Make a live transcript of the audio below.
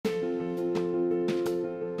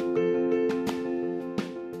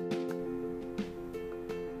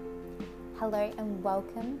Hello and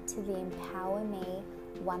welcome to the Empower Me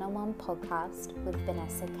one-on-one podcast with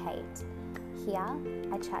Vanessa Kate. Here,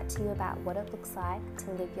 I chat to you about what it looks like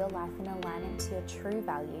to live your life in alignment to your true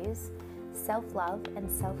values, self-love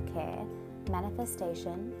and self-care,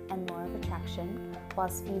 manifestation and law of attraction,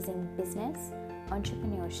 whilst fusing business,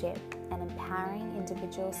 entrepreneurship and empowering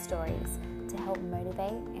individual stories to help motivate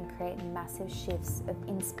and create massive shifts of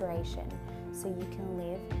inspiration so you can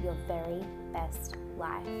live your very best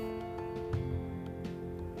life.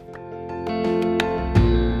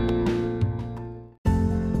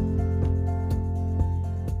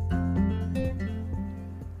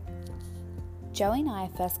 Joey and I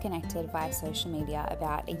first connected via social media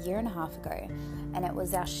about a year and a half ago, and it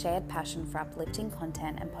was our shared passion for uplifting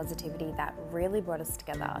content and positivity that really brought us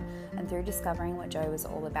together. And through discovering what Joey was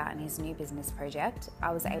all about in his new business project,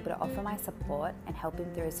 I was able to offer my support and help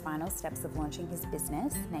him through his final steps of launching his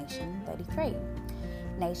business, Nation 33.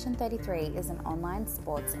 Nation 33 is an online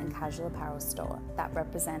sports and casual apparel store that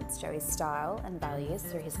represents Joey's style and values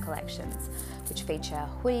through his collections, which feature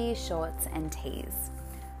hoodies, shorts, and tees.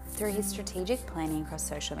 Through his strategic planning across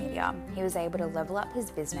social media, he was able to level up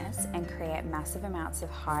his business and create massive amounts of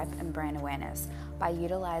hype and brand awareness by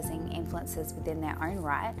utilising influencers within their own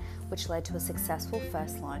right, which led to a successful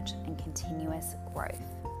first launch and continuous growth.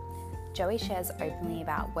 Joey shares openly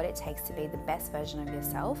about what it takes to be the best version of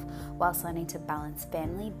yourself whilst learning to balance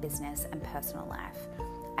family, business and personal life.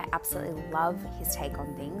 I absolutely love his take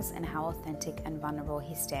on things and how authentic and vulnerable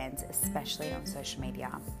he stands, especially on social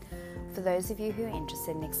media. For those of you who are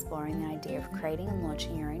interested in exploring the idea of creating and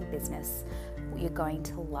launching your own business, you're going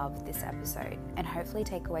to love this episode and hopefully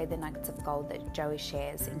take away the nuggets of gold that Joey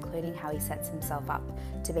shares, including how he sets himself up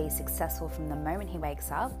to be successful from the moment he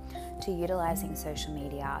wakes up to utilising social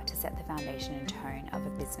media to set the foundation and tone of a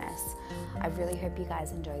business. I really hope you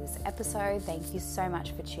guys enjoy this episode. Thank you so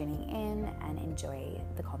much for tuning in and enjoy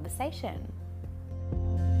the conversation.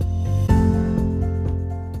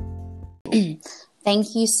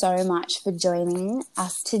 Thank you so much for joining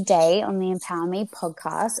us today on the Empower Me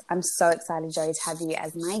podcast. I'm so excited, Joey, to have you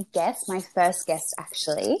as my guest, my first guest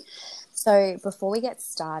actually. So before we get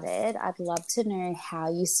started, I'd love to know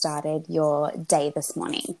how you started your day this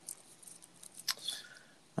morning.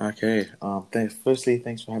 Okay. Firstly,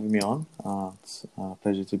 thanks for having me on. It's a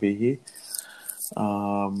pleasure to be here.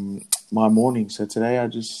 My morning. So today I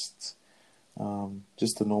just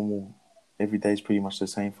a normal. Every day is pretty much the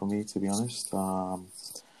same for me, to be honest. I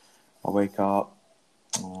wake up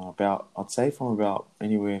I'd say from about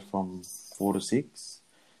anywhere from 4 to 6,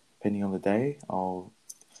 depending on the day. I'll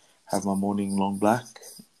have my morning long black,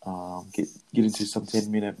 get into some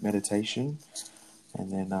 10-minute meditation,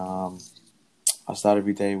 and then I start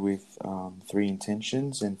every day with 3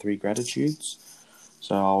 intentions and 3 gratitudes.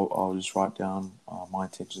 So I'll just write down my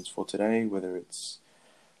intentions for today, whether it's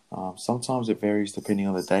sometimes it varies depending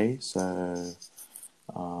on the day. So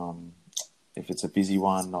if it's a busy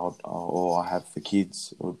one, or I have the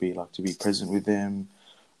kids, it would be like to be present with them,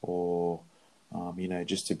 or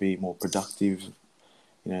just to be more productive.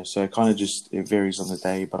 So it kind of it varies on the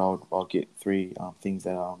day. But I'll get 3 things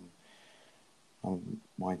that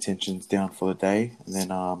my intentions down for the day, and then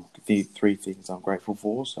the 3 things I'm grateful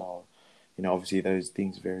for. So obviously those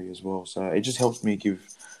things vary as well. So it just helps me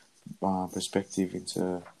give perspective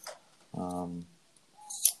into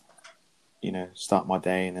start my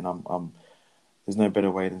day, and then I'm there's no better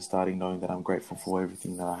way than starting knowing that I'm grateful for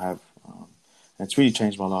everything that I have. And it's really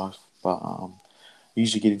changed my life. But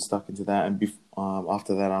usually getting stuck into that, and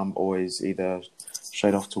after that I'm always either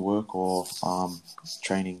straight off to work or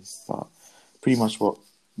training. But pretty much what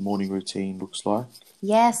morning routine looks like.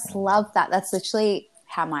 Yes, love that. That's literally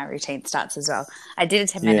how my routine starts as well. I did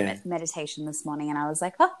a 10-minute meditation this morning, and I was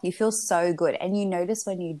like, oh, you feel so good. And you notice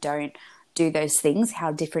when you don't do those things,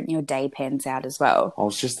 how different your day pans out as well. I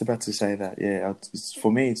was just about to say that. Yeah,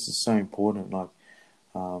 for me, it's just so important. Like,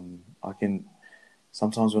 I can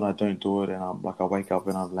sometimes when I don't do it, and I wake up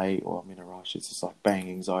and I'm late or I'm in a rush, it's just like bang,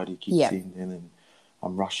 anxiety kicks in, and then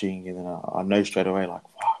I'm rushing, and then I know straight away, like,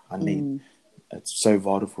 wow, I need. It's so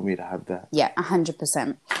vital for me to have that. Yeah,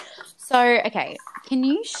 100%. So, okay, can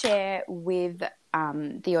you share with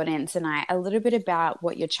the audience and I a little bit about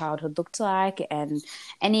what your childhood looked like and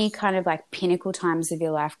any kind of like pinnacle times of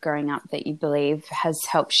your life growing up that you believe has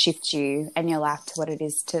helped shift you and your life to what it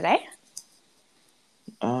is today?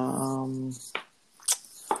 I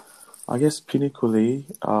guess pinnacly,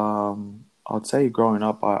 I'd say growing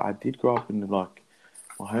up, I did grow up in my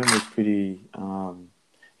home was pretty,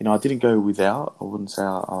 I didn't go without. I wouldn't say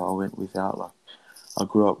I went without. Like, I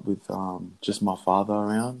grew up with just my father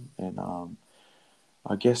around, and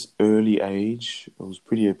I guess early age, it was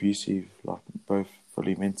pretty abusive, like both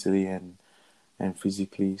probably mentally and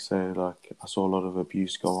physically. So like I saw a lot of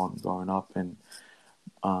abuse go on growing up, and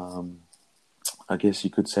um, I guess you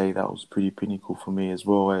could say that was pretty pinnacle for me, as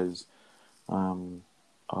well as um,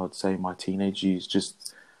 I would say my teenage years.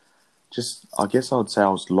 Just I guess I would say I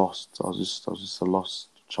was lost. I was just a lost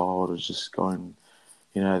child. I was just going,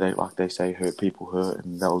 they like they say, hurt people hurt,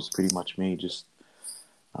 and that was pretty much me.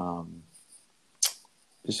 Um,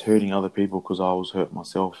 just hurting other people because I was hurt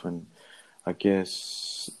myself. And I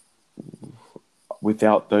guess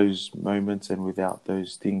without those moments and without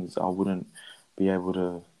those things, I wouldn't be able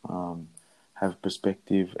to have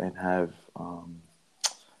perspective and have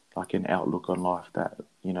like an outlook on life that,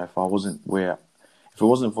 if it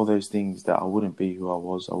wasn't for those things, that I wouldn't be who I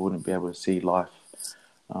was. I wouldn't be able to see life.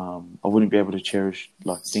 I wouldn't be able to cherish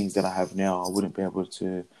like things that I have now. I wouldn't be able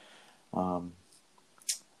to um,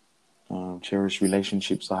 cherish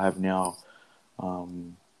relationships I have now.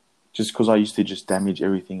 Just because I used to just damage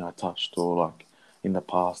everything I touched, or like in the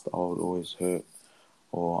past I would always hurt,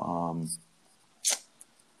 or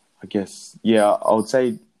I guess, yeah, I would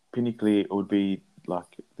say pinnacly it would be like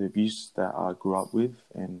the abuse that I grew up with.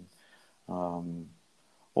 And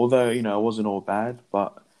although, it wasn't all bad,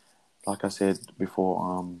 but like I said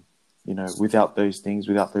before, without those things,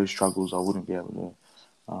 without those struggles, I wouldn't be able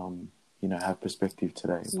to, have perspective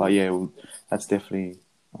today. But yeah, that's definitely,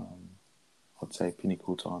 I'd say,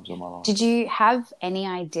 pinnacle times of my life. Did you have any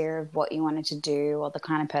idea of what you wanted to do or the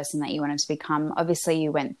kind of person that you wanted to become? Obviously,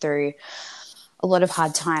 you went through a lot of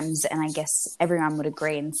hard times, and I guess everyone would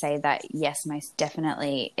agree and say that, yes, most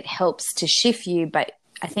definitely it helps to shift you. But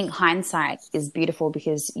I think hindsight is beautiful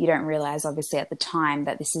because you don't realize, obviously, at the time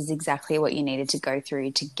that this is exactly what you needed to go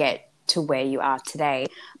through to get to where you are today.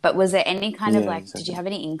 But was there any kind of Yeah, like, did you exactly. have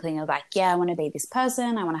any inkling of like, yeah, I want to be this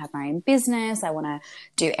person, I want to have my own business, I want to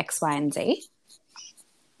do X, Y, and Z?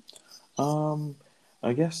 Um,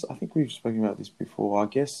 I think we've spoken about this before. I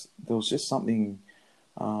guess there was just something.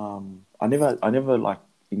 I never like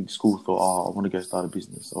in school thought, oh, I want to go start a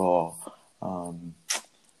business, or um,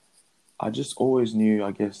 I just always knew,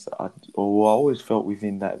 I guess, I always felt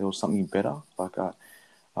within that there was something better. Like I,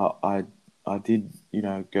 I, I did,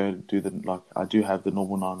 go do the, like, I do have the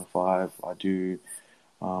normal 9 to 5.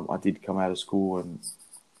 I did come out of school, and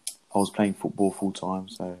I was playing football full time,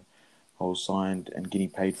 so I was signed and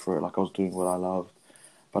getting paid for it. Like I was doing what I loved.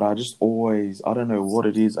 But I just always, I don't know what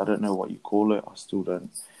it is. I don't know what you call it. I still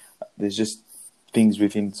don't. There's just things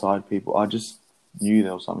within inside people. I just knew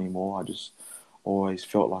there was something more. I just always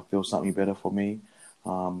felt like there was something better for me.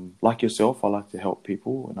 Like yourself, I like to help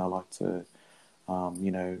people, and I like to,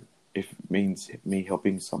 if it means me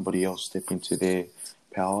helping somebody else step into their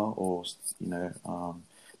power, or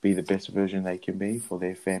be the best version they can be for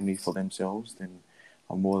their family, for themselves, then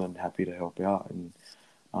I'm more than happy to help out. And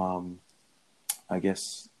um, I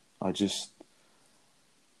guess I just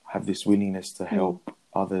have this willingness to help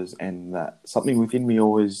others, and that something within me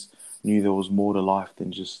always knew there was more to life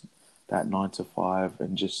than just that 9 to 5,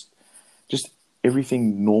 and just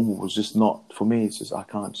everything normal was just not for me. It's just I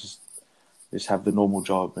can't just have the normal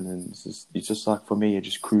job, and then it's just like, for me, you're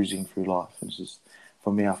just cruising through life. It's just,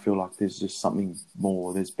 for me, I feel like there's just something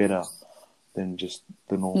more. There's better than just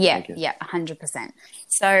the normal, I Yeah, guess. yeah, 100%.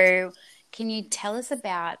 So, can you tell us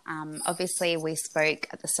about, obviously, we spoke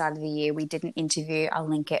at the start of the year, we did an interview, I'll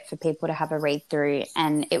link it for people to have a read through,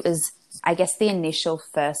 and it was, I guess, the initial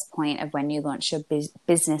first point of when you launched your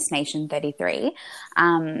business, Nation 33.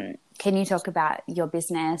 Can you talk about your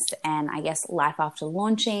business and, I guess, life after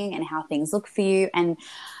launching and how things look for you? And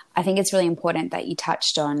I think it's really important that you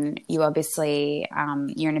touched on, you obviously,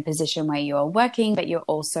 you're in a position where you're working, but you're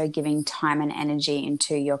also giving time and energy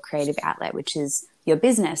into your creative outlet, which is your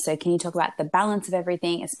business. So can you talk about the balance of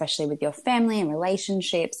everything, especially with your family and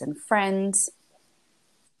relationships and friends?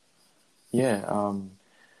 Yeah.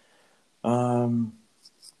 Um,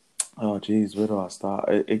 oh, geez, where do I start?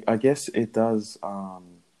 I guess it does.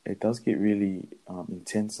 It does get really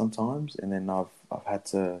intense sometimes, and then I've had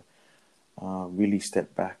to really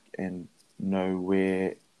step back and know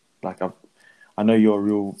where, like I know you're a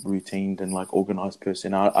real routine and like organized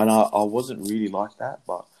person. I wasn't really like that,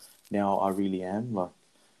 but now I really am, like,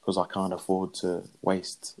 because I can't afford to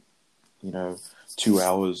waste, you know, 2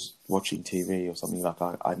 hours watching TV or something. Like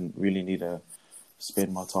I really need to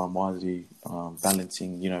spend my time wisely,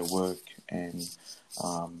 balancing, work and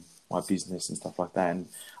my business and stuff like that. And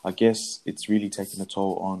I guess it's really taken a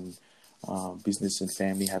toll on business and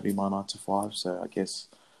family having my 9 to 5. So I guess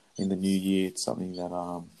in the new year, it's something that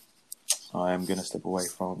I am going to step away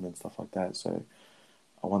from and stuff like that. So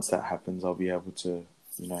once that happens, I'll be able to,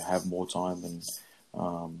 have more time and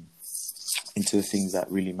into the things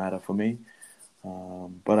that really matter for me.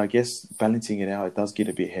 But I guess balancing it out, it does get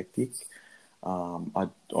a bit hectic. I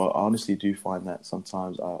honestly do find that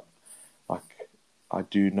sometimes I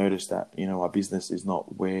do notice that, you know, my business is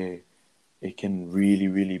not where it can really,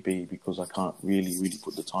 really be because I can't really, really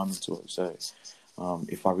put the time into it. So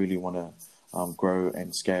if I really want to grow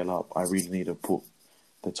and scale up, I really need to put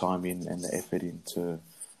the time in and the effort into,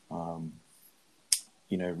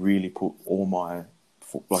 you know, really put all my,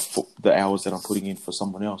 the hours that I'm putting in for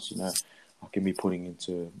someone else, you know, I can be putting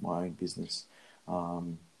into my own business.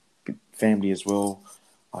 Family as well.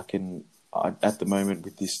 At the moment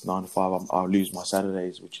with this 9 to 5, I lose my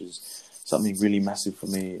Saturdays, which is something really massive for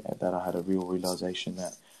me, that I had a real realization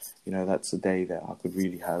that, you know, that's a day that I could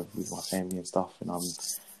really have with my family and stuff. And I'm,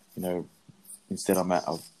 you know, instead I'm at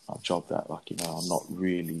a job that, like, you know, I'm not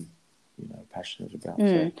really, you know, passionate about.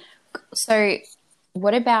 So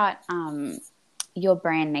what about your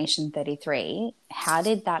brand Nation 33? How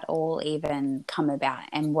did that all even come about,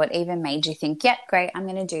 and what even made you think, yeah, great, I'm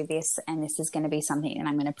going to do this, and this is going to be something and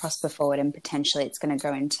I'm going to prosper forward, and potentially it's going to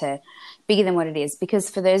grow into bigger than what it is? Because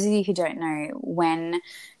for those of you who don't know, when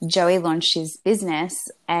Joey launched his business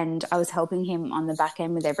and I was helping him on the back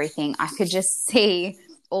end with everything, I could just see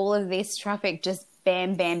all of this traffic just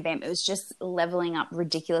bam, bam, bam. It was just leveling up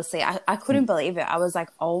ridiculously. I couldn't believe it. I was like,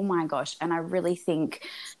 oh my gosh. And I really think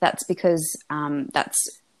that's because that's,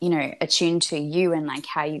 you know, attuned to you and like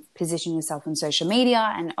how you position yourself on social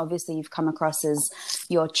media. And obviously you've come across as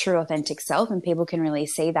your true authentic self, and people can really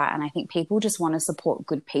see that. And I think people just want to support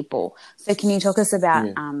good people. So can you talk us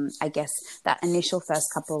about, I guess, that initial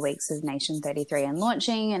first couple of weeks of Nation 33 and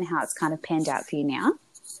launching, and how it's kind of panned out for you now?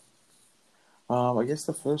 I guess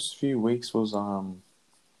the first few weeks was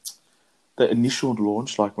the initial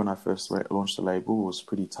launch. Like when I first launched the label, was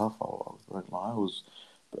pretty tough. I won't lie.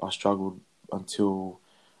 I struggled until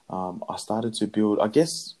I started to build. I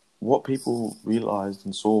guess what people realized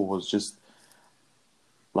and saw was just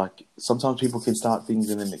like sometimes people can start things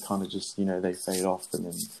and then it kind of just, you know, they fade off, and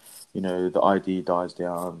then, you know, the idea dies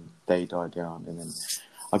down, they die down, and then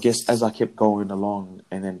I guess as I kept going along,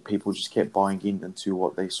 and then people just kept buying into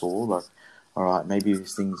what they saw, like, all right, maybe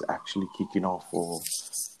this thing's actually kicking off, or,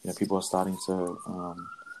 you know, people are starting to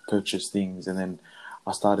purchase things. And then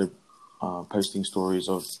I started posting stories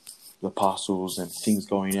of the parcels and things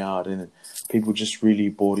going out, and people just really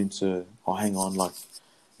bought into, oh, hang on, like,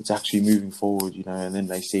 it's actually moving forward, you know. And then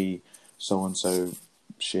they see so-and-so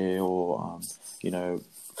share, or, you know,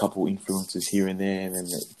 a couple influencers here and there, and then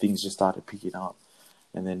things just started picking up.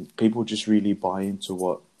 And then people just really buy into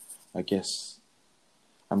what, I guess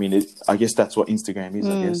that's what Instagram is,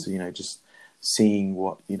 I guess, you know, just seeing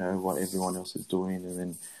what, you know, what everyone else is doing. And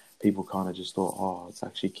then people kind of just thought, oh, it's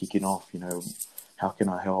actually kicking off, you know, how can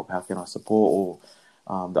I help? How can I support?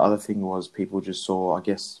 Or the other thing was people just saw, I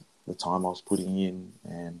guess, the time I was putting in,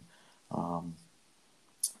 and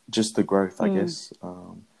just the growth, I guess.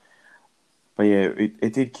 But yeah,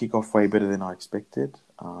 it did kick off way better than I expected.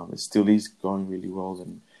 It still is going really well.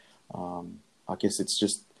 And I guess it's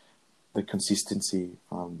just the consistency,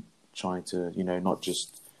 trying to, you know, not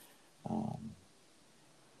just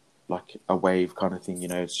like a wave kind of thing, you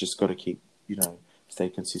know. It's just got to keep, you know, stay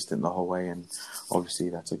consistent the whole way. And obviously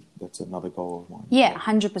that's another goal of mine. Yeah,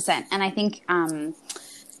 100%. And I think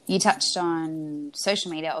you touched on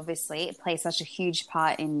social media. Obviously it plays such a huge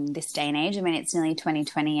part in this day and age. I mean, it's nearly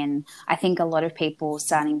 2020, and I think a lot of people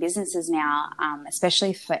starting businesses now,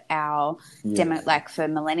 especially for our demo, like for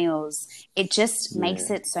millennials, it just makes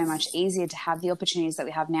it so much easier to have the opportunities that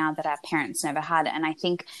we have now that our parents never had. And I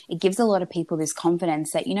think it gives a lot of people this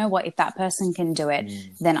confidence that, you know what, if that person can do it,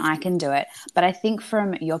 then I can do it. But I think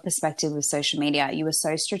from your perspective with social media, you were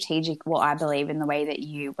so strategic, well, I believe, in the way that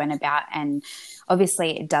you went about. And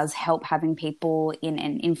obviously it does help having people in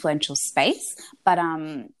an influential space, but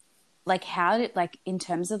like how did, like, in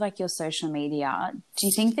terms of like your social media, do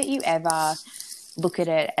you think that you ever look at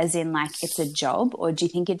it as in like it's a job, or do you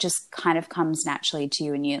think it just kind of comes naturally to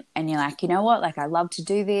you, and you're like, you know what, like I love to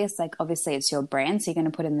do this? Like obviously it's your brand, so you're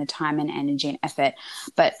going to put in the time and energy and effort.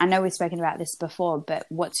 But I know we've spoken about this before, but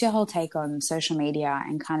what's your whole take on social media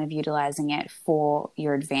and kind of utilizing it for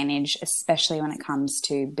your advantage, especially when it comes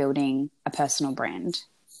to building a personal brand?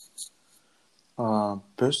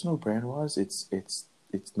 Personal brand wise, it's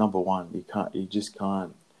number one. You can't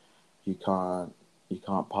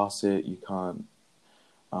pass it. You can't,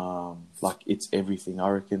 like, it's everything. I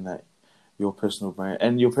reckon that your personal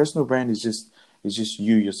brand is just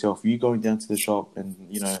you yourself. You going down to the shop, and,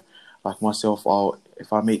 you know, like myself,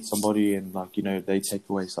 if I meet somebody and, like, you know, they take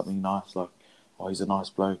away something nice, like, oh, he's a nice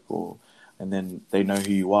bloke, or and then they know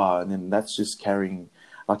who you are, and then that's just carrying.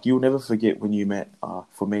 Like you'll never forget when you met.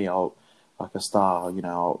 For me, I'll like a star. You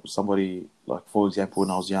know, somebody like for example,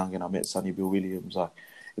 when I was young and I met Sonny Bill Williams. Like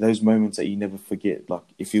those moments that you never forget. Like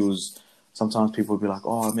if he was, sometimes people would be like,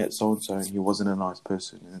 "Oh, I met so and so, and he wasn't a nice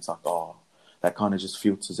person," and it's like, "Oh, that kind of just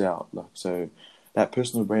filters out." Like so, that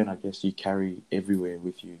personal brand, I guess, you carry everywhere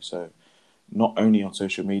with you. So not only on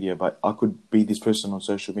social media, but I could be this person on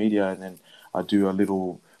social media, and then I do a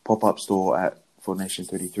little pop-up store for Nation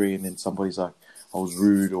 33, and then somebody's like, I was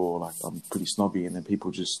rude or like I'm pretty snobby, and then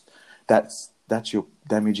people just that's your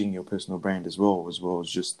damaging your personal brand as well as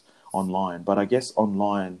just online. But I guess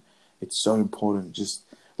online, it's so important. Just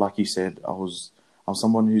like you said, I'm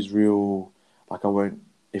someone who's real. Like I won't,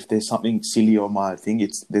 if there's something silly on my thing,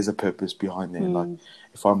 there's a purpose behind there. Like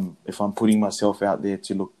if I'm putting myself out there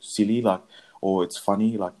to look silly, like, or it's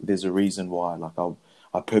funny, like there's a reason why. Like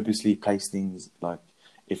I purposely place things like,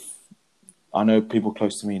 if I know people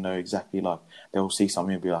close to me know exactly, like they'll see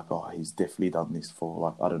something and be like, oh, he's definitely done this for,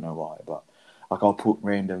 like, I don't know why, but like I'll put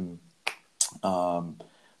random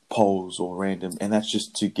polls or random, and that's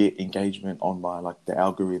just to get engagement on my, like, the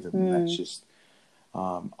algorithm. And that's just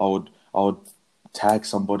I would tag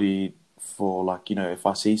somebody for, like, you know, if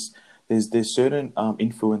I see there's certain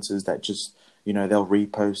influencers that just, you know, they'll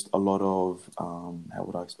repost a lot of how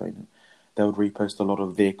would I explain it? They would repost a lot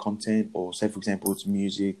of their content, or say for example it's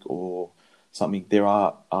music or something. There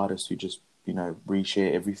are artists who just, you know,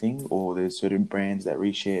 reshare everything, or there's certain brands that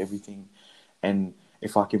reshare everything. And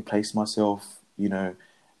if I can place myself, you know,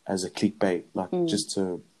 as a clickbait, like just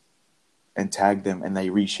to, and tag them and they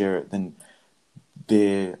reshare it, then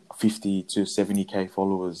their 50 to 70k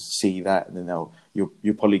followers see that, and then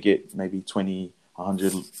you'll probably get maybe 20,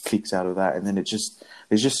 100 clicks out of that. And then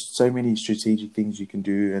there's just so many strategic things you can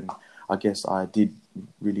do. And I guess I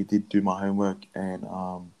really did do my homework and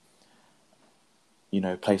you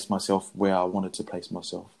know, place myself where I wanted to place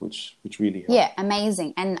myself, which really helped. Yeah,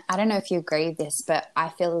 amazing. And I don't know if you agree with this, but I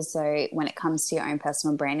feel as though when it comes to your own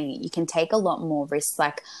personal branding, you can take a lot more risks.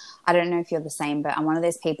 Like, I don't know if you're the same, but I'm one of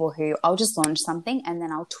those people who I'll just launch something and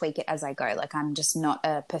then I'll tweak it as I go. Like, I'm just not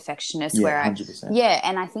a perfectionist. Yeah, 100%.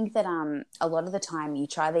 And I think that a lot of the time you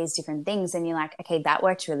try these different things and you're like, okay, that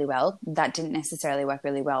worked really well. That didn't necessarily work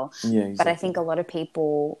really well. Yeah, exactly. But I think a lot of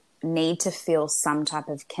people need to feel some type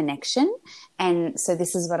of connection. And so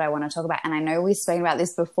this is what I want to talk about. And I know we've spoken about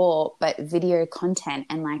this before, but video content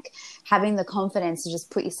and like having the confidence to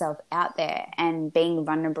just put yourself out there and being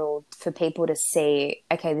vulnerable for people to see,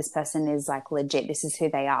 okay, this person is like legit. This is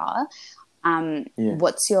who they are.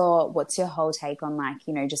 What's your whole take on, like,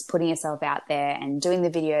 you know, just putting yourself out there and doing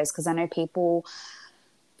the videos? Because I know people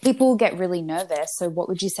get really nervous. So what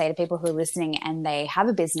would you say to people who are listening and they have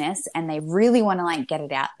a business and they really want to like get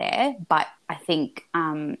it out there, but I think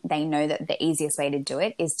they know that the easiest way to do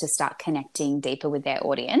it is to start connecting deeper with their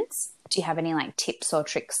audience? Do you have any like tips or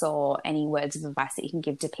tricks or any words of advice that you can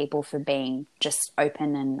give to people for being just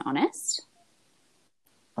open and honest?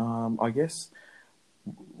 I guess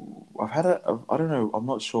I don't know, I'm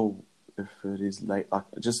not sure if it is late, like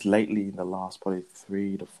just lately in the last probably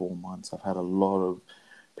 3 to 4 months, I've had a lot of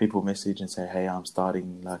people message and say, hey, I'm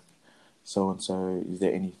starting like so and so, is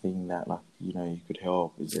there anything that, like, you know, you could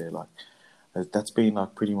help? Is there like, that's been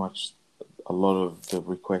like pretty much a lot of the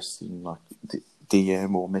requests in like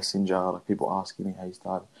DM or Messenger, like people asking me how you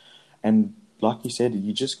started. And like you said,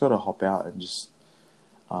 you just got to hop out and just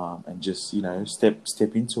you know,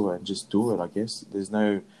 step into it and just do it. I guess there's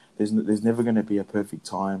never going to be a perfect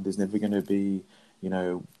time. There's never going to be, you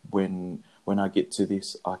know, when I get to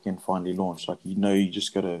this, I can finally launch. Like, you know, you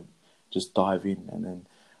just got to just dive in. And then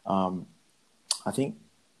I think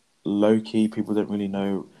low-key people don't really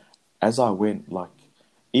know, as I went, like,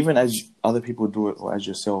 even as other people do it or as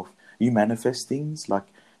yourself, you manifest things. Like,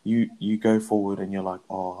 you go forward and you're like,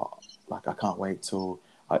 oh, like, I can't wait till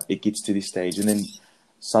it gets to this stage. And then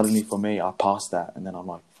suddenly for me, I pass that. And then I'm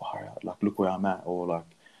like, fire out, like, look where I'm at. Or like,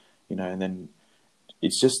 you know, and then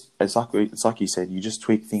it's like you said, you just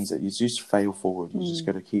tweak things, that you just fail forward. You just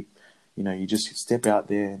got to keep, you know, you just step out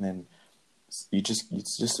there, and then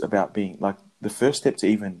it's just about being like, the first step to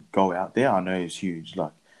even go out there, I know, is huge.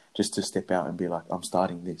 Like, just to step out and be like, I'm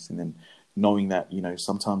starting this. And then knowing that, you know,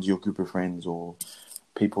 sometimes your group of friends or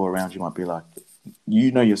people around you might be like,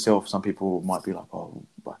 you know yourself, some people might be like, oh,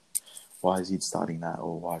 like, why is he starting that,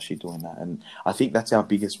 or why is she doing that? And I think that's our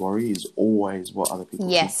biggest worry, is always what other people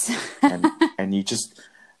think. And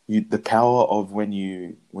the power of when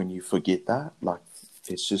you forget that, like,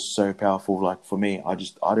 it's just so powerful. Like, for me, I'm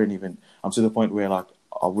to the point where, like,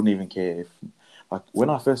 I wouldn't even care if, like,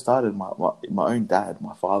 when I first started, my own dad,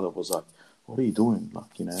 my father was like, what are you doing?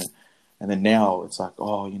 Like, you know, And then now it's like,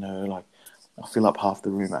 oh, like I fill up half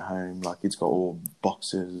the room at home. Like it's got all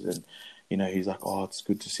boxes, and he's like, oh, it's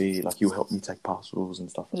good to see. Like he'll help me take parcels and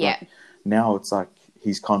stuff. Yeah. Like, now it's like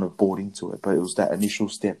he's kind of bought into it, but it was that initial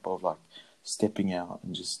step of like stepping out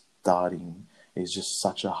and just starting is just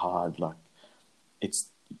such a hard, like it's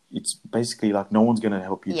basically like no one's gonna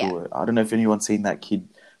help you do it. I don't know if anyone's seen that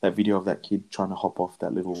video of that kid trying to hop off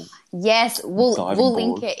that little we'll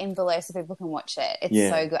link it in below so people can watch it. It's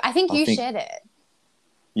so good. I think you shared it.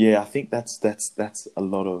 Yeah, I think that's a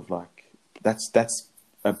lot of like that's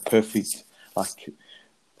a perfect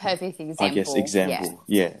example. I guess example.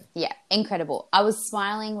 Yeah. Yeah, incredible. I was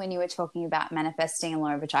smiling when you were talking about manifesting and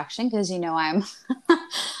law of attraction because I'm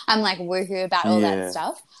I'm like woohoo about all that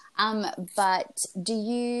stuff. But do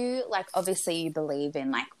you obviously you believe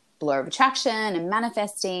in like law of attraction and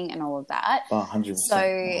manifesting and all of that? 100%. So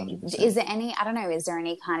 100%. is there any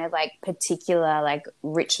kind of like particular like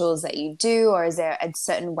rituals that you do, or is there a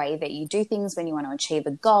certain way that you do things when you want to achieve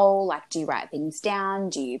a goal? Like, do you write things down?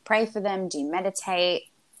 Do you pray for them? Do you meditate?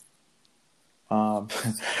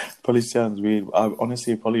 Probably sounds weird.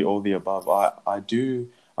 Honestly, probably all the above. I do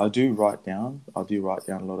write down. I do write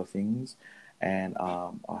down a lot of things, and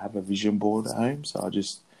I have a vision board at home. So I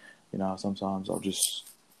just, sometimes I'll just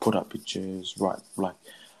put up pictures.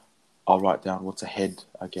 I'll write down what's ahead.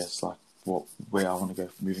 I guess where I want to go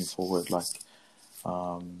moving forward. Like,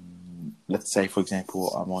 let's say for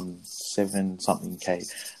example, I'm on 7-something K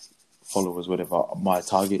followers, whatever. My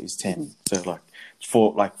target is 10. So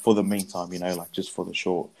for the meantime, just for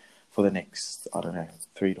the next, I don't know,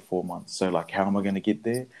 3 to 4 months. So how am I going to get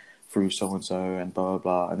there? Through so and so and blah blah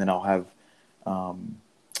blah. And then I'll have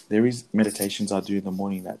there is meditations I do in the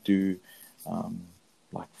morning that do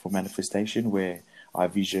for manifestation, where I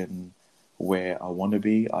vision where I want to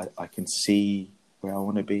be. I can see where I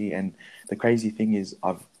want to be. And the crazy thing is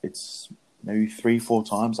it's maybe 3-4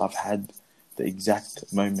 times I've had the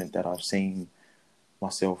exact moment that I've seen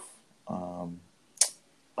myself,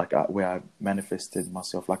 where I manifested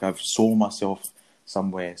myself, like I've saw myself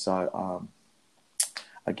somewhere. So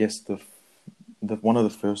I guess the one of the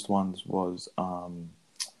first ones was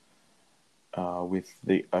with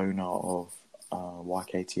the owner of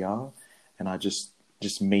YKTR, and I just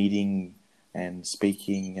meeting and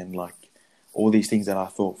speaking and all these things that I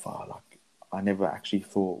thought I never actually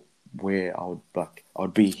thought where I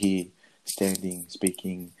would be here, standing,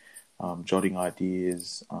 speaking, jotting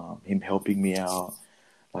ideas, him helping me out.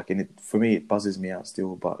 And for me, it buzzes me out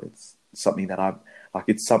still, but it's something that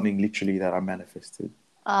it's something literally that I manifested.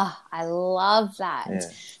 Oh, I love that. Yeah.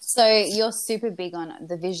 So you're super big on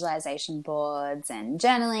the visualization boards and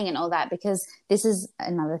journaling and all that, because this is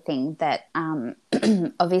another thing that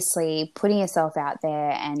obviously putting yourself out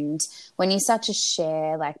there, and when you start to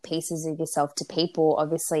share pieces of yourself to people,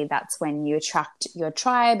 obviously that's when you attract your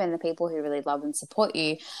tribe and the people who really love and support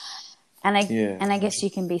you. And I guess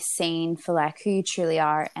you can be seen for who you truly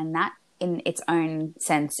are, and that in its own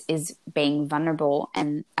sense is being vulnerable.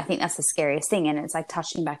 And I think that's the scariest thing. And it's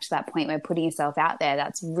touching back to that point where putting yourself out there,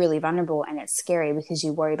 that's really vulnerable, and it's scary because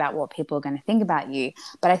you worry about what people are going to think about you.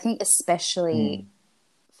 But I think especially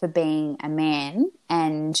for being a man,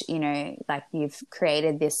 and you've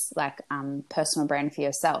created this personal brand for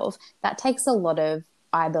yourself, that takes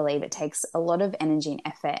I believe it takes a lot of energy and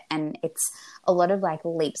effort, and it's a lot of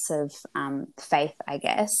leaps of faith, I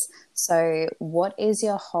guess. So what is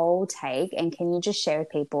your whole take? And can you just share with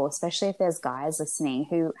people, especially if there's guys listening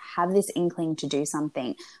who have this inkling to do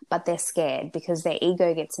something, but they're scared because their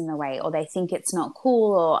ego gets in the way, or they think it's not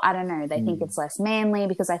cool, or I don't know, they think it's less manly?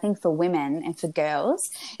 Because I think for women and for girls,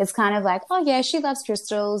 it's kind of oh yeah, she loves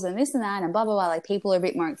crystals and this and that and blah, blah, blah. People are a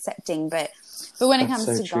bit more accepting, but when it comes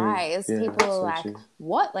to guys, people are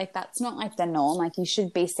what? That's not the norm. You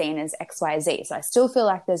should be seen as XYZ. So I still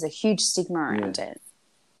feel there's a huge stigma around it.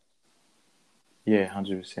 Yeah,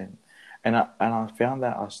 100%. And I found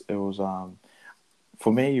that it was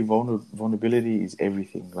for me, vulnerability is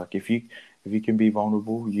everything. If you can be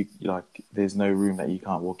vulnerable, you there's no room that you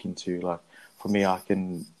can't walk into. For me, I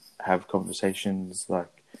can have conversations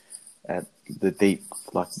at the deep,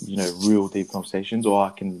 real deep conversations, or I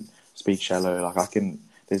can speak shallow.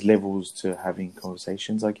 There's levels to having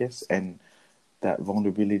conversations, I guess, and that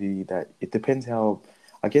vulnerability, that it depends how,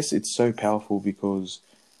 I guess it's so powerful because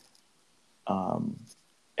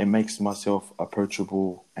it makes myself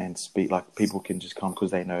approachable and speak, people can just come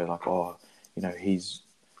because they know he's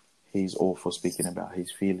all for speaking about his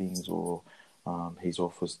feelings, or he's all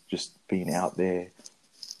for just being out there.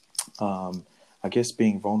 I guess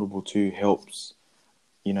being vulnerable too helps.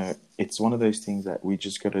 It's one of those things that we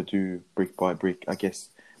just got to do brick by brick, I guess,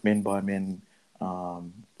 men by men.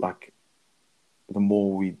 the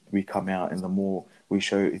more we come out and the more we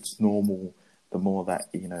show it's normal, the more that,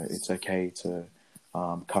 you know, it's okay to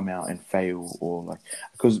come out and fail, or like,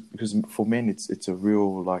 because for men it's a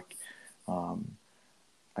real, like,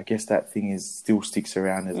 I guess that thing is still sticks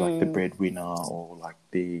around as like the breadwinner, or like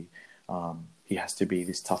the he has to be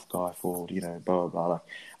this tough guy for, you know, blah blah blah. Like,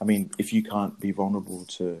 I mean, if you can't be vulnerable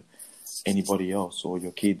to anybody else or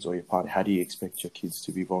your kids or your partner, how do you expect your kids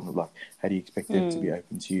to be vulnerable? Like, how do you expect them to be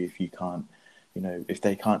open to you if you can't, you know, if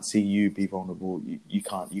they can't see you be vulnerable? You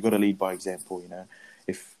can't. You got to lead by example. You know,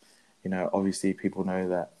 if, you know, obviously people know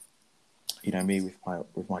that, you know, me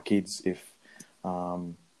with my kids, if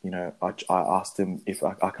you know, I ask them if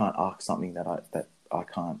I can't ask something that I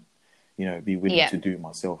can't, you know, be willing to do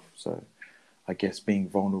myself. So I guess being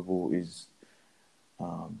vulnerable is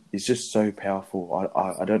just so powerful.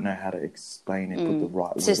 I don't know how to explain and put the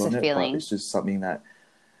right It's word just on a it, feeling. but it's just something that,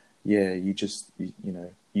 yeah, you know,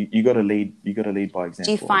 you got to lead. You got to lead by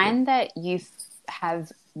example. Do you find that you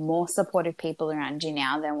have more supportive people around you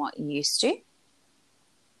now than what you used to?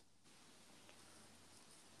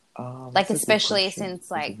 Like, especially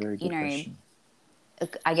since, like, you know, question.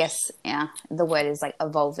 I guess, yeah, the word is like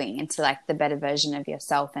evolving into like the better version of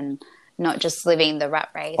yourself and not just living the rat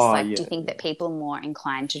race. Like, do you think that people are more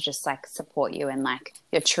inclined to just like support you and like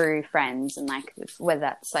your true friends, and like whether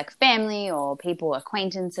that's like family or people,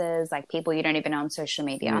 acquaintances, like people you don't even know on social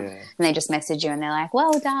media, and they just message you and they're like,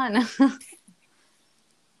 well done.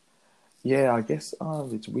 Yeah, I guess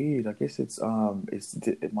it's weird. I guess it's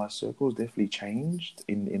my circle's definitely changed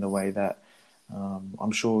in a way that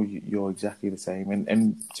I'm sure you're exactly the same.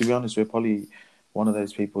 And to be honest, we're probably one of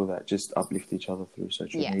those people that just uplift each other through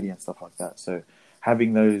social media and stuff like that. So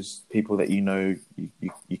having those people that, you know,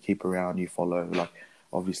 you keep around, you follow, like,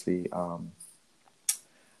 obviously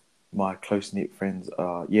my close knit friends,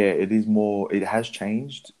 it is more. It has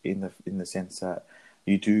changed in the sense that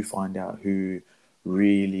you do find out who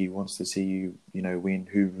really wants to see you, you know, win,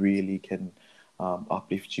 who really can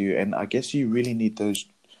uplift you. And I guess you really need those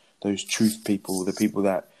truth people, the people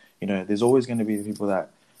that, you know, there's always going to be the people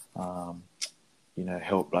that you know,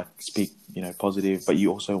 help, like, speak, you know, positive, but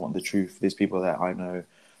you also want the truth. There's people that I know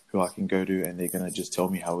who I can go to and they're going to just tell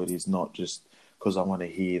me how it is, not just because I want to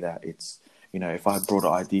hear that it's, you know, if I brought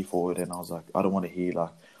an idea forward and I was like, I don't want to hear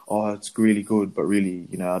like, oh, it's really good, but really,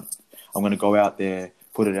 you know, I'm going to go out there,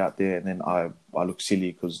 put it out there, and then I look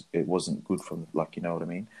silly because it wasn't good from, like, you know what I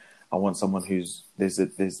mean? I want someone who's,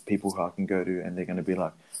 there's people who I can go to and they're going to be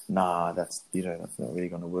like, nah, that's, you know, that's not really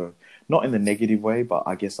going to work. Not in the negative way, but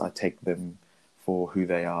I guess I take them for who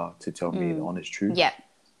they are to tell me the honest truth. Yeah.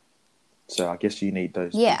 So I guess you need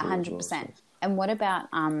those. Yeah, people 100%. as well, so. And what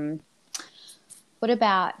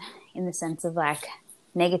about in the sense of like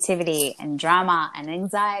negativity and drama and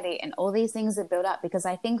anxiety and all these things that build up? Because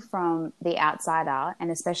I think from the outsider, and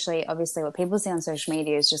especially obviously what people see on social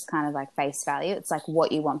media is just kind of like face value. It's like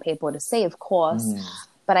what you want people to see, of course.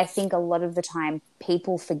 But I think a lot of the time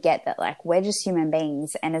people forget that, like, we're just human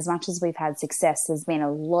beings. And as much as we've had success, there's been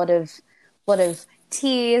a lot of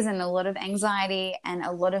tears and a lot of anxiety and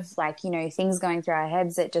a lot of, like, you know, things going through our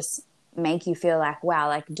heads that just make you feel like, wow,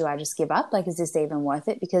 like, do I just give up? Like, is this even worth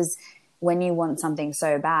it? Because when you want something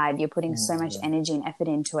so bad, you're putting so much energy and effort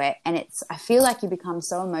into it. And I feel like you become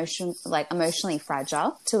so emotionally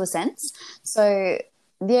fragile to a sense. So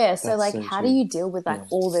yeah. So like, how do you deal with like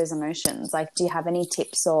all those emotions? Like, do you have any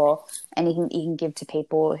tips or anything you can give to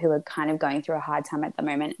people who are kind of going through a hard time at the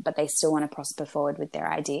moment, but they still want to prosper forward with their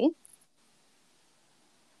idea?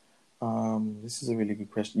 This is a really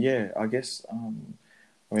good question. Yeah, I guess,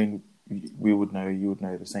 I mean, you would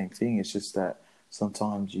know the same thing. It's just that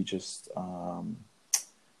sometimes you just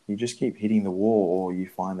keep hitting the wall, or you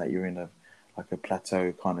find that you're in a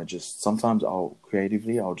plateau, kind of just, sometimes I'll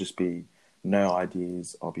just be no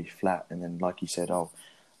ideas, I'll be flat. And then, like you said, I'll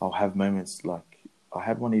have moments, like I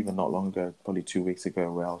had one even not long ago, probably 2 weeks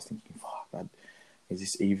ago, where I was thinking, fuck, is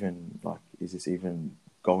this even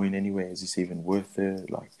going anywhere? Is this even worth it?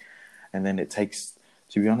 Like, and then it takes,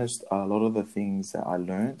 to be honest, a lot of the things that I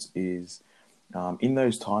learnt is in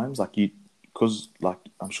those times, like, because, like,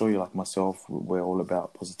 I'm sure you're like myself, we're all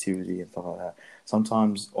about positivity and stuff like that.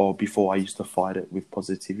 Sometimes, or before, I used to fight it with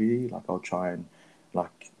positivity. Like, I'll try and,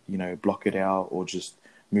 like, you know, block it out or just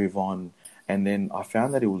move on. And then I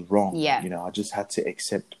found that it was wrong. Yeah. You know, I just had to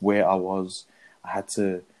accept where I was. I had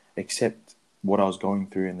to accept what I was going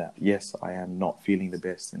through, and that, yes, I am not feeling the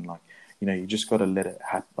best. And, like, you know, you just got to let it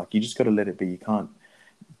happen. Like, you just got to let it be. You can't,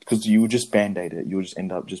 because you will just band-aid it. You'll just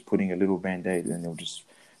end up just putting a little band-aid, and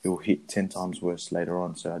it'll hit 10 times worse later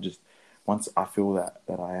on. So once I feel that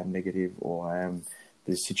I am negative, or I am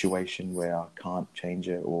this situation where I can't change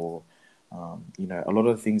it, or You know, a lot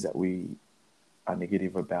of the things that we are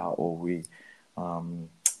negative about or we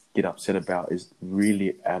get upset about is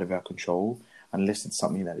really out of our control. Unless it's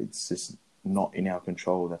something that it's just not in our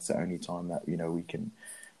control, that's the only time that, you know, we can,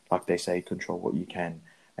 like they say, control what you can.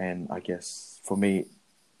 And I guess for me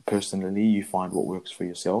personally, you find what works for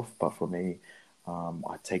yourself. But for me,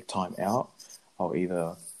 I take time out. I'll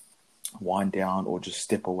either wind down or just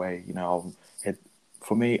step away. You know, I'll head.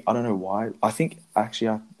 For me, I don't know why. I think actually,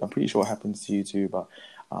 I'm pretty sure it happens to you too. But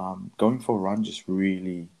going for a run just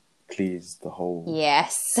really clears the whole.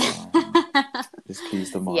 Yes. Just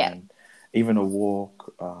clears the mind. Yep. Even a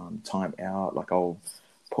walk, time out. Like I'll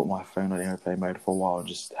put my phone on airplane mode for a while and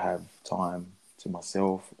just have time to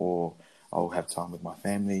myself, or I'll have time with my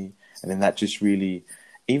family, and then that just really.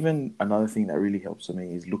 Even another thing that really helps for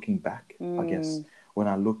me is looking back. I guess when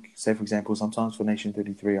I look, say for example, sometimes for Nation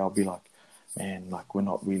 33, I'll be like, man, like we're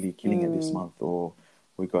not really killing it this month, or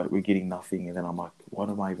we're getting nothing, and then I'm like, what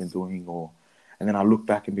am I even doing? And then I look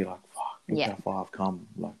back and be like, fuck, look how far I've come.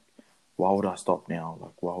 Like, why would I stop now?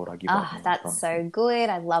 Like, why would I give up now? That's so good.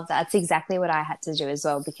 I love that. That's exactly what I had to do as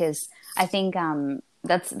well, because I think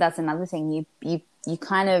that's another thing. You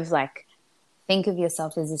kind of like think of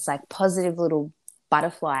yourself as this like positive little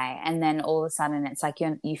butterfly, and then all of a sudden it's like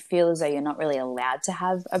you feel as though you're not really allowed to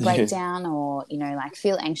have a breakdown or, you know, like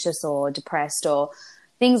feel anxious or depressed or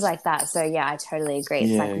things like that. So yeah, I totally agree.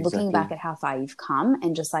 It's like looking back at how far you've come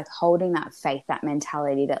and just like holding that faith, that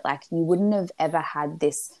mentality that like you wouldn't have ever had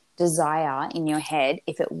this desire in your head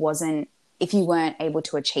if you weren't able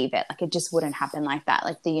to achieve it. Like it just wouldn't happen like that.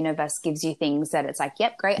 Like the universe gives you things that it's like,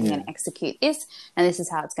 yep, great, I'm going to execute this, and this is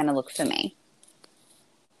how it's going to look for me.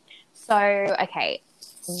 So, okay,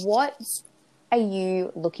 what are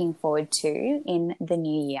you looking forward to in the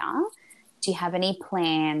new year? Do you have any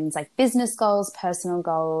plans, like business goals, personal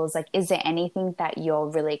goals? Like, is there anything that you're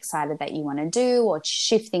really excited that you want to do or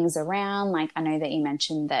shift things around? Like, I know that you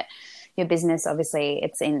mentioned that your business, obviously,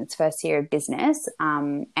 it's in its first year of business,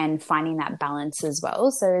 and finding that balance as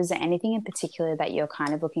well. So is there anything in particular that you're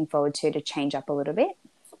kind of looking forward to change up a little bit?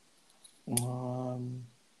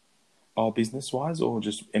 Business-wise, or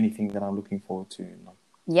just anything that I'm looking forward to?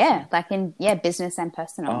 Business and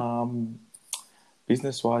personal.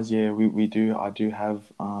 Business-wise, we do. I do have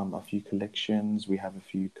a few collections. We have a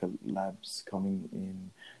few collabs coming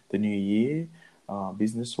in the new year.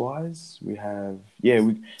 Business-wise, we have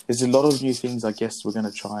there's a lot of new things. I guess we're going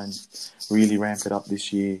to try and really ramp it up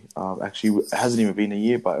this year. Actually, it hasn't even been a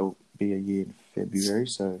year, but it'll be a year in February.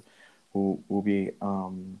 So we'll be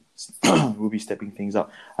we'll be stepping things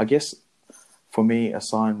up. I guess for me, a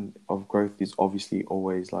sign of growth is obviously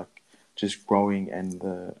always like just growing, and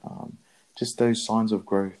the just those signs of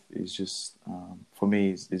growth is just for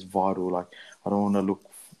me is vital. Like I don't want to look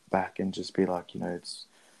back and just be like, you know,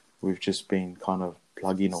 we've just been kind of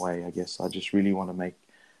plugging away. I guess I just really want to make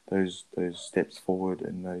those steps forward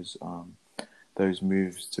and those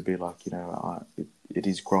moves to be like, you know, it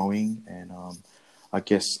is growing. And I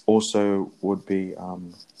guess also would be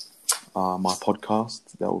my podcast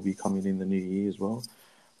that will be coming in the new year as well.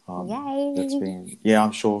 Yay! That's been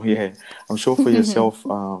I'm sure for yourself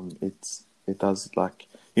it does, like,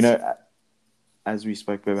 you know, as we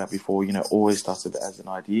spoke about before, you know, always starts as an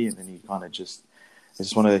idea, and then you kind of just, it's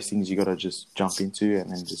just one of those things you got to just jump into and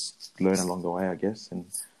then just learn along the way, I guess. And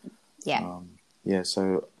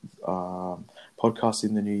so podcast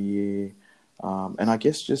in the new year, and I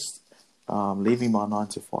guess just leaving my 9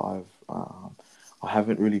 to 5. I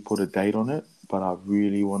haven't really put a date on it, but I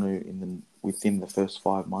really want to within the first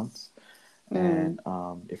 5 months, and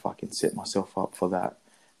if I can set myself up for that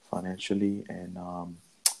financially, and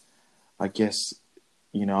I guess,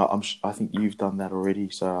 you know, I think you've done that already,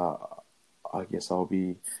 so I guess I'll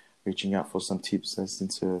be reaching out for some tips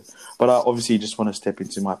but I obviously just want to step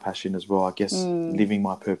into my passion as well. I guess living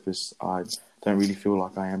my purpose, I don't really feel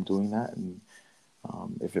like I am doing that, and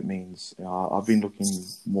if it means, you know, I've been looking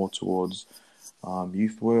more towards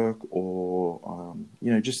youth work, or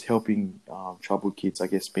you know, just helping troubled kids, I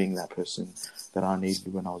guess, being that person that I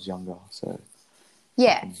needed when I was younger. So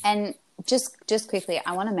and just quickly,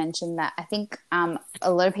 I want to mention that I think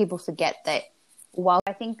a lot of people forget that, while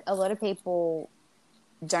I think a lot of people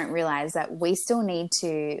don't realize that we still need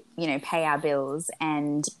to, you know, pay our bills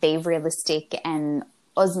and be realistic, and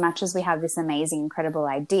as much as we have this amazing, incredible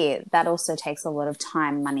idea, that also takes a lot of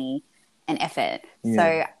time, money, and effort.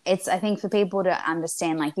 So it's, I think, for people to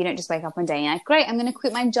understand, like, you don't just wake up one day and you're like, great, I'm going to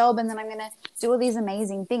quit my job and then I'm going to do all these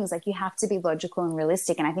amazing things. Like, you have to be logical and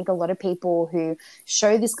realistic. And I think a lot of people who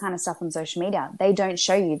show this kind of stuff on social media, they don't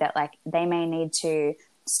show you that, like, they may need to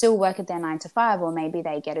still work at their 9 to 5, or maybe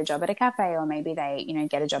they get a job at a cafe, or maybe they,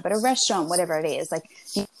 get a job at a restaurant, whatever it is. Like,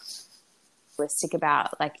 you realistic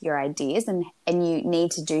about like your ideas, and you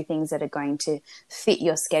need to do things that are going to fit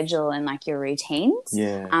your schedule and like your routines.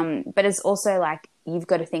 Yeah. But it's also like, you've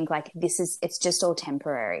got to think like it's just all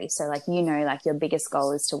temporary. So like, like your biggest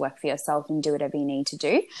goal is to work for yourself and do whatever you need to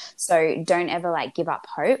do. So don't ever like give up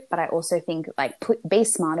hope. But I also think like be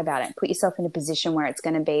smart about it. Put yourself in a position where it's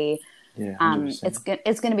going to be,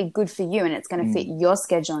 it's going to be good for you, and it's going to fit your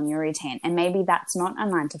schedule and your routine. And maybe that's not a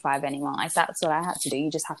 9 to 5 anymore. Like, that's what I had to do.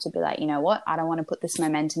 You just have to be like, you know what? I don't want to put this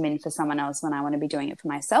momentum in for someone else when I want to be doing it for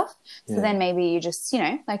myself. So then maybe you just,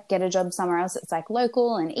 like get a job somewhere else that's like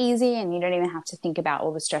local and easy, and you don't even have to think about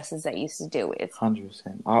all the stresses that you used to deal with.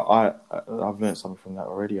 100%. I've learned something from that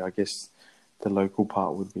already. I guess the local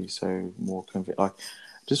part would be so more like,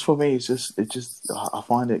 just for me, I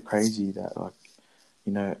find it crazy that like,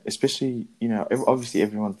 especially, obviously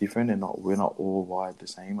everyone's different, and we're not all wired the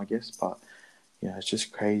same, I guess. But, it's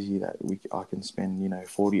just crazy that I can spend,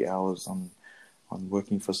 40 hours on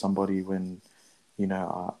working for somebody when,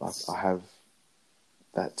 I have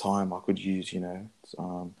that time I could use,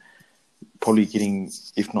 probably getting,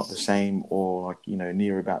 if not the same, or like,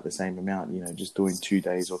 near about the same amount, just doing 2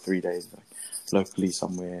 days or 3 days, like locally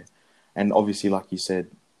somewhere. And obviously, like you said,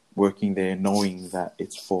 working there, knowing that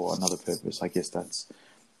it's for another purpose. I guess that's,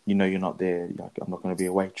 you're not there. Like, I'm not going to be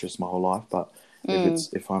a waitress my whole life, but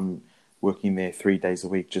if I'm working there 3 days a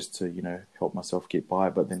week just to, help myself get by,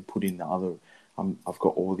 but then put in the other, I've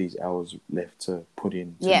got all these hours left to put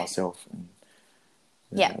in to myself. And,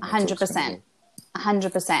 100%.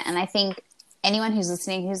 100%. And I think anyone who's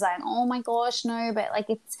listening who's like, oh my gosh, no, but like,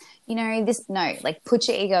 it's, like, put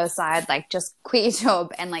your ego aside, like just quit your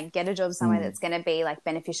job and like get a job somewhere that's going to be like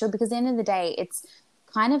beneficial, because at the end of the day, it's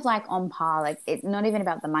kind of like on par. Like, it's not even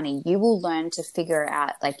about the money. You will learn to figure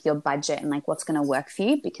out like your budget and like what's going to work for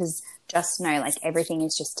you, because just know like everything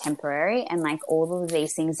is just temporary. And like all of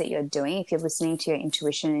these things that you're doing, if you're listening to your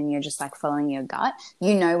intuition and you're just like following your gut,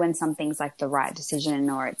 when something's like the right decision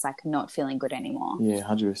or it's like not feeling good anymore. Yeah,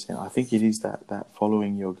 100%. I think it is that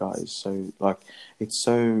following your gut is so, like, it's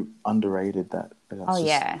so underrated that.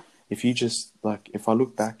 If you just like, if I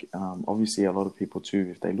look back, obviously a lot of people too,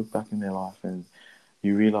 if they look back in their life and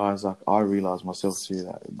you realize, like I realized myself too,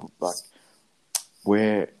 that like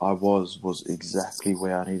where I was exactly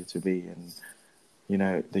where I needed to be. And,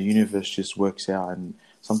 the universe just works out. And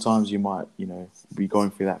sometimes you might, be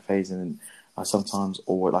going through that phase. And I sometimes,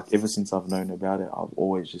 or like ever since I've known about it, I've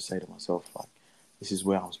always just say to myself, like, this is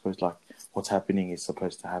where I'm supposed, like what's happening is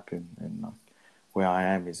supposed to happen. And like where I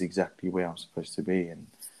am is exactly where I'm supposed to be. And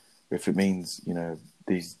if it means,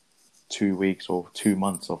 these 2 weeks or 2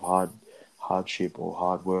 months of hardship or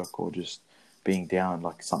hard work or just being down,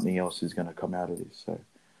 like something else is going to come out of this. So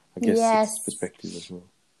I guess it's perspective as well.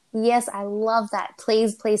 Yes, I love that.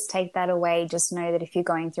 Please take that away. Just know that if you're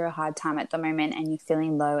going through a hard time at the moment and you're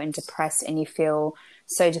feeling low and depressed and you feel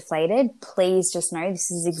so deflated, please just know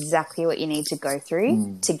this is exactly what you need to go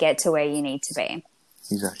through to get to where you need to be.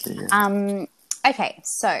 Exactly. Yeah. Okay,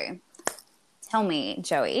 so tell me,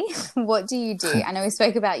 Joey, what do you do? I know we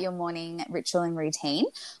spoke about your morning ritual and routine.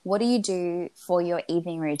 What do you do for your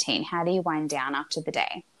evening routine? How do you wind down after the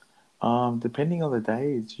day? Depending on the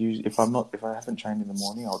day, it's usually, if I haven't trained in the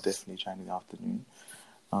morning, I'll definitely train in the afternoon.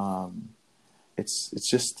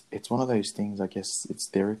 It's one of those things, I guess it's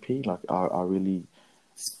therapy. Like I really,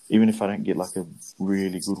 even if I don't get like a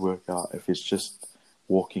really good workout, if it's just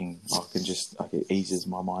walking, it eases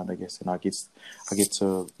my mind, I guess. And I get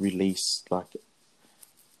to release like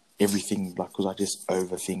everything, like, cause I just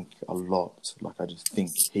overthink a lot. Like I just think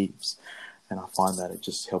heaps, and I find that it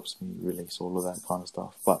just helps me release all of that kind of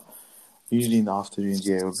stuff. But usually in the afternoons,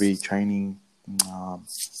 it will be training. Then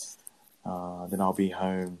I'll be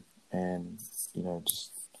home and,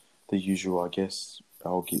 just the usual, I guess.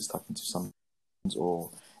 I'll get stuck into some, or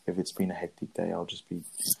if it's been a hectic day, I'll just be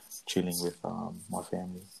chilling with my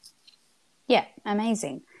family. Yeah,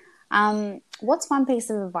 amazing. What's one piece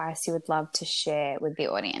of advice you would love to share with the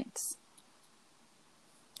audience?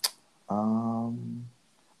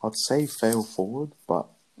 I'd say fail forward, but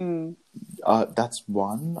that's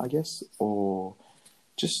one, I guess. Or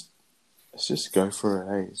let's just go for it.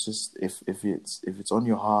 Hey, it's just if it's on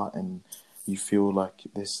your heart and you feel like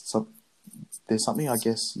there's something, I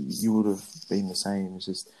guess you would have been the same. It's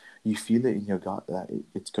just you feel it in your gut that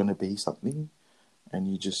it's gonna be something, and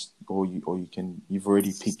you just you've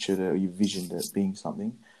already pictured it or you visioned it being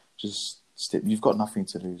something. Just step. You've got nothing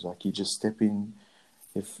to lose. Like you just step in.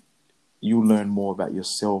 If you learn more about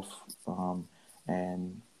yourself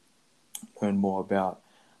and learn more about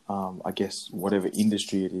I guess whatever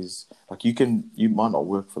industry it is, like you might not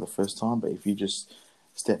work for the first time, but if you just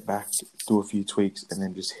step back, do a few tweaks, and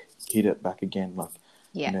then just hit it back again, like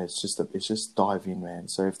Yeah. it's just dive in, man.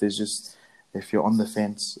 So if you're on the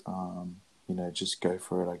fence, just go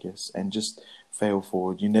for it, I guess, and just fail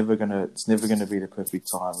forward. It's never gonna be the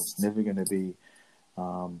perfect time. It's never gonna be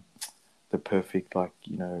the perfect, like,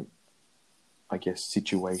 I guess,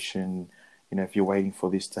 situation. If you're waiting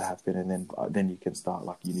for this to happen, and then you can start.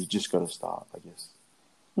 Like, you just got to start, I guess.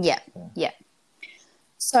 Yeah.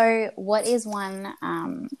 So, what is one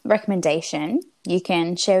recommendation you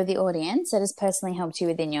can share with the audience that has personally helped you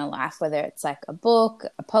within your life, whether it's like a book,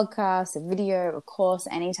 a podcast, a video, a course,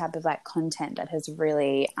 any type of like content that has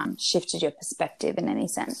really shifted your perspective in any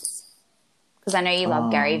sense? Because I know you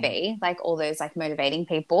love Gary Vee, like all those like motivating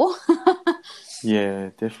people. Yeah,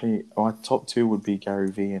 definitely. My top two would be Gary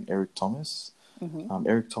Vee and Eric Thomas. Mm-hmm.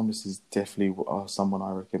 Eric Thomas is definitely someone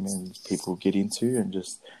I recommend people get into, and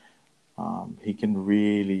just he can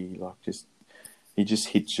really he just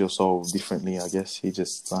hits your soul differently. I guess he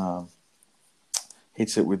just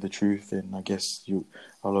hits it with the truth, and I guess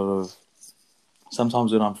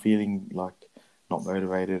sometimes when I'm feeling like not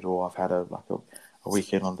motivated, or I've had a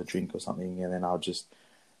weekend on the drink or something, and then I'll just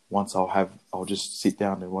sit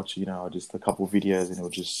down and watch, just a couple of videos, and it'll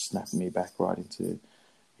just snap me back right into,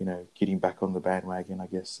 getting back on the bandwagon, I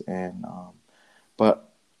guess. And, but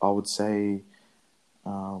I would say,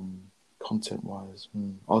 content wise,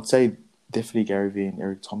 I would say definitely Gary Vee and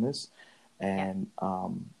Eric Thomas. And,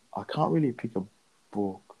 I can't really pick a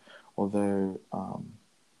book, although,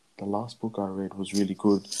 the last book I read was really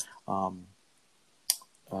good.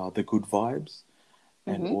 The Good Vibes.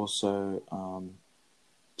 And also,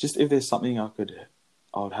 just if there's something I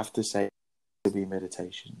would have to say to be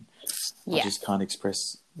meditation. I just can't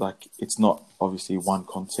express, like, it's not obviously one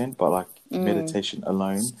content, but like meditation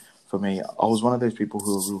alone for me. I was one of those people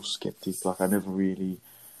who were real skeptic. Like, I never really,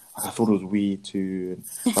 like, I thought it was weird too,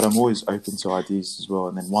 but I'm always open to ideas as well.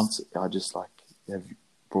 And then once I just have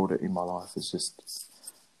brought it in my life, it's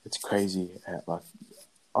crazy. Like,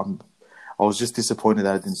 I was just disappointed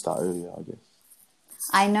that I didn't start earlier, I guess.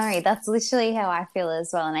 I know, that's literally how I feel as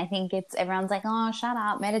well. And I think everyone's like, oh, shut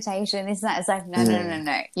up, meditation, this and that. It's like, no.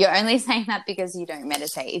 You're only saying that because you don't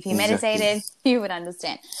meditate. If you meditated, you would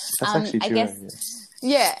understand. That's actually true. I guess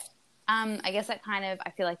that I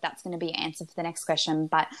feel like that's going to be your answer for the next question.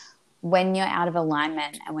 But when you're out of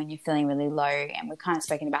alignment and when you're feeling really low, and we've kind of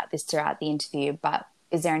spoken about this throughout the interview, but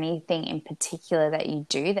is there anything in particular that you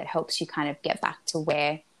do that helps you kind of get back to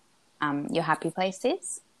where your happy place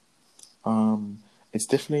is? It's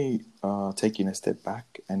definitely taking a step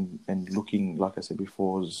back and looking, like I said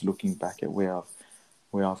before, just looking back at where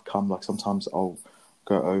I've come. Like, sometimes I'll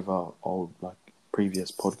go over old, like, previous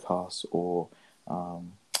podcasts or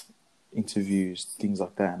interviews, things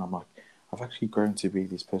like that, and I'm like, I've actually grown to be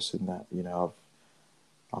this person that,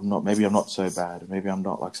 I'm not so bad. Maybe I'm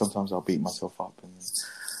not, like, sometimes I'll beat myself up,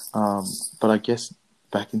 but I guess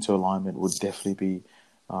back into alignment would definitely be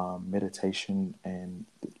meditation and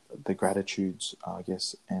the gratitudes, I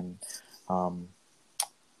guess. And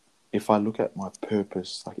if I look at my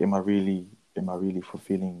purpose, like, am I really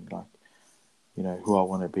fulfilling, like, who I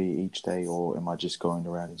want to be each day, or am I just going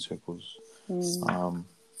around in circles?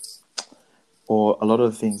 Or a lot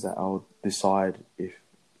of the things that I'll decide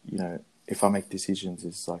if I make decisions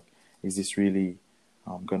is like, is this really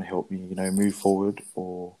going to help me, move forward,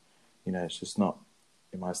 or, it's just not,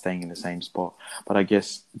 am I staying in the same spot? But I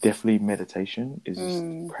guess definitely meditation is just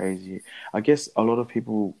crazy. I guess a lot of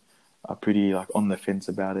people are pretty, like, on the fence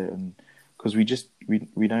about it, and because we just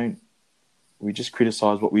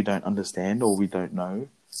criticize what we don't understand or we don't know.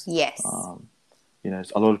 Yes.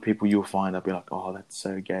 A lot of people you'll find, they'll be like, oh, that's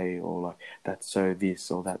so gay, or like, that's so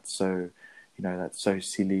this, or that's so, that's so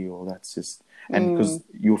silly, or that's just, and because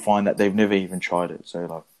you'll find that they've never even tried it. So,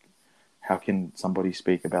 like, how can somebody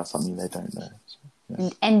speak about something they don't know? So,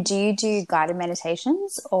 and do you do guided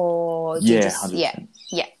meditations, or do you just 100%.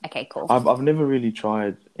 Yeah, okay, cool. I've never really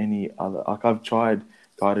tried any other, like, I've tried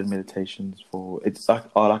guided meditations it's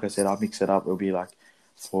like, like I said, I mix it up. It'll be like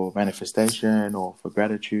for manifestation, or for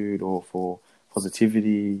gratitude, or for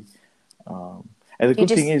positivity, and the good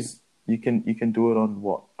thing is you can do it on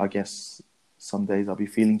what, I guess, some days I'll be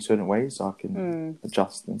feeling certain ways, so I can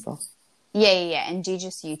adjust and stuff. Yeah. And do you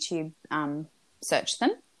just YouTube search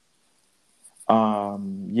them? I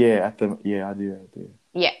do.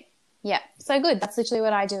 Yeah. Yeah, so good. That's literally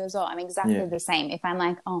what I do as well. I'm exactly Yeah, the same. If I'm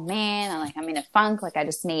like, oh man, I'm in a funk, like I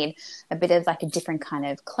just need a bit of like a different kind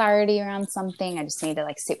of clarity around something. I just need to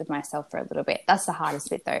like sit with myself for a little bit. That's the hardest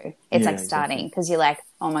bit though. It's yeah, like starting exactly. because you're like,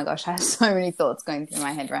 oh my gosh, I have so many thoughts going through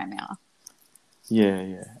my head right now. Yeah,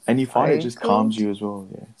 yeah. And you find it So just calms good. you as well.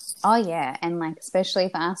 Yeah, Oh yeah, and like especially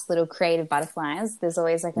for us little creative butterflies, there's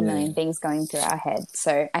always like a yeah, million things going through our head.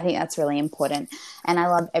 So I think that's really important. And I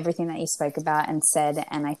love everything that you spoke about and said.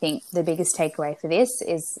 And I think the biggest takeaway for this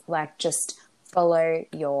is like just follow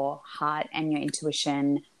your heart and your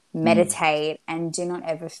intuition, mm, meditate, and do not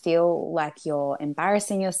ever feel like you're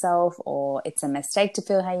embarrassing yourself or it's a mistake to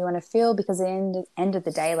feel how you want to feel, because at the end of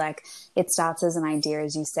the day, like it starts as an idea,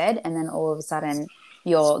 as you said, and then all of a sudden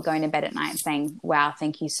you're going to bed at night saying, wow,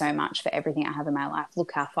 thank you so much for everything I have in my life.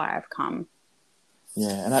 Look how far I've come.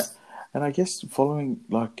 yeah. And I guess following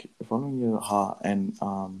your heart and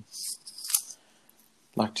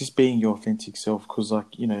like just being your authentic self, because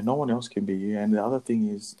like no one else can be you. And the other thing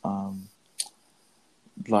is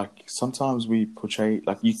like sometimes we portray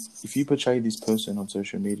like you if you portray this person on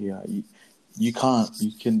social media, you can't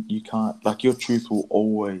like your truth will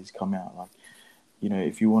always come out. Like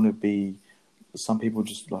if you want to be, some people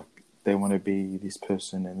just like they want to be this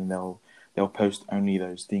person, and then they'll post only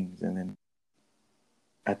those things, and then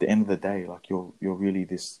at the end of the day, like you're really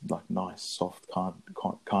this like nice, soft,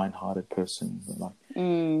 kind-hearted person. Like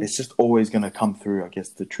Mm. it's just always going to come through. I guess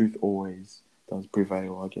the truth always does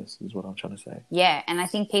prevail, I guess, is what I'm trying to say. Yeah, and I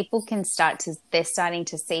think people they're starting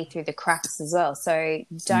to see through the cracks as well. So Mm,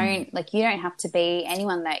 you don't have to be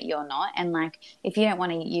anyone that you're not. And like, if you don't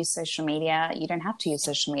want to use social media, you don't have to use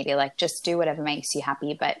social media. Like, just do whatever makes you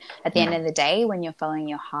happy. But at the end of mm, the day, when you're following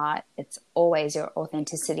your heart, it's always your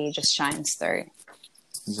authenticity just shines through.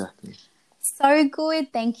 exactly. So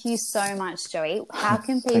good. Thank you so much, Joey. How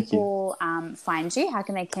can Thank you. people find you? How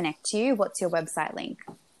can they connect to you? What's your website link?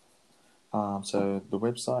 So the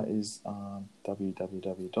website is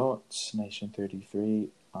www.nation33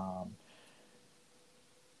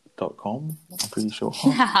 .com. I'm pretty sure.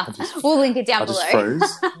 We'll link it down I just below.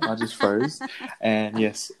 froze. I just froze. And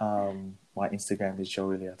yes, my Instagram is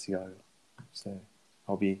Joey Leatigo. So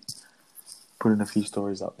I'll be putting a few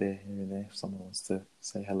stories up there here and there if someone wants to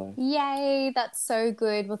say hello. Yay, that's so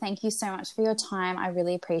good. Well, thank you so much for your time. I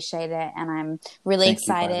really appreciate it. And I'm really Thank you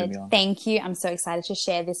for having excited. me on. Thank you. I'm so excited to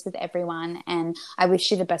share this with everyone. And I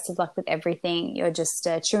wish you the best of luck with everything. You're just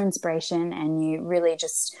a true inspiration, and you really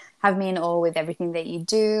just have me in awe with everything that you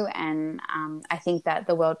do. And I think that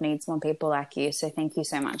the world needs more people like you. So thank you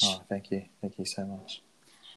so much. Oh, thank you. Thank you so much.